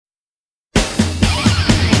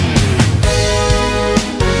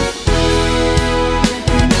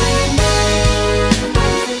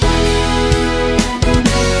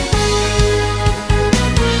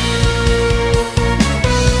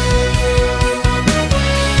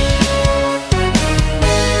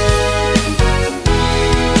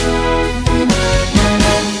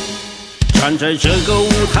在这个舞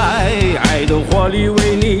台，爱的火力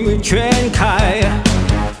为你全开，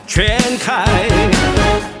全开。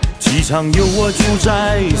气场由我主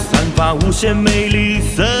宰，散发无限魅力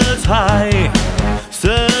色彩，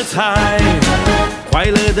色彩。快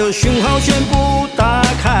乐的讯号宣布打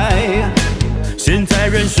开，现在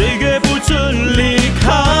任谁也不准离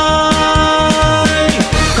开。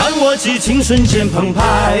看我激情瞬间澎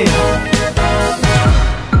湃。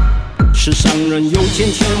世上人有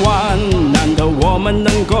千千万，难得我们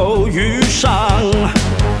能够遇上，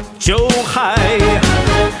就high。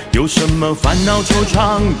有什么烦恼惆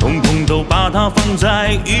怅，统统都把它放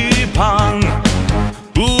在一旁。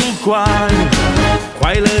不管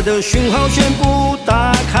快乐的讯号宣布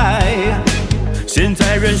打开，现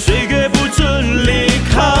在任谁也不准离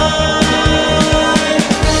开。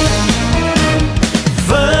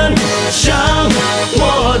分享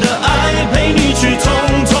我的爱，陪你去冲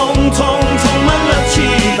冲冲，充满了期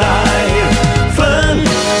待。分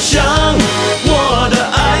享我的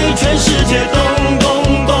爱，全世界动动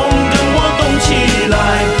动跟我动起来。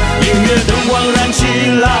音乐灯光燃起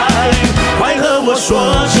来，快和我说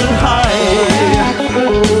声嗨。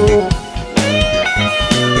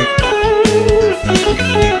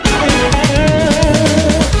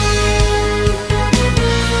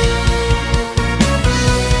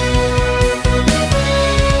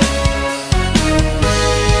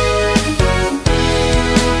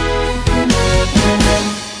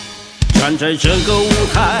站在这个舞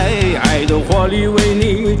台，爱的火力为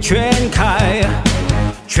你全开，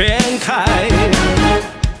全开。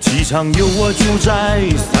气场由我主宰，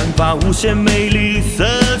散发无限魅力色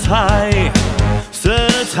彩，色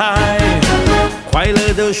彩。快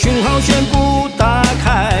乐的讯号宣布打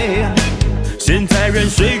开，现在任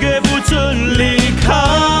谁也不准离开。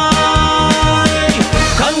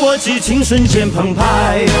看我激情瞬间澎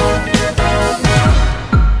湃。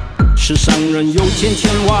世上人有千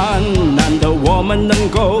千万，难得我们能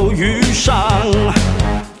够遇上，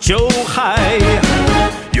就high。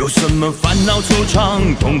有什么烦恼惆怅，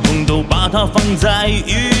统统都把它放在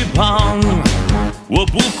一旁。我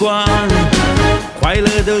不管，快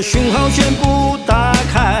乐的讯号宣布打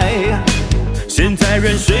开，现在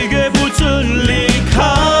任谁也不准离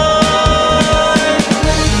开。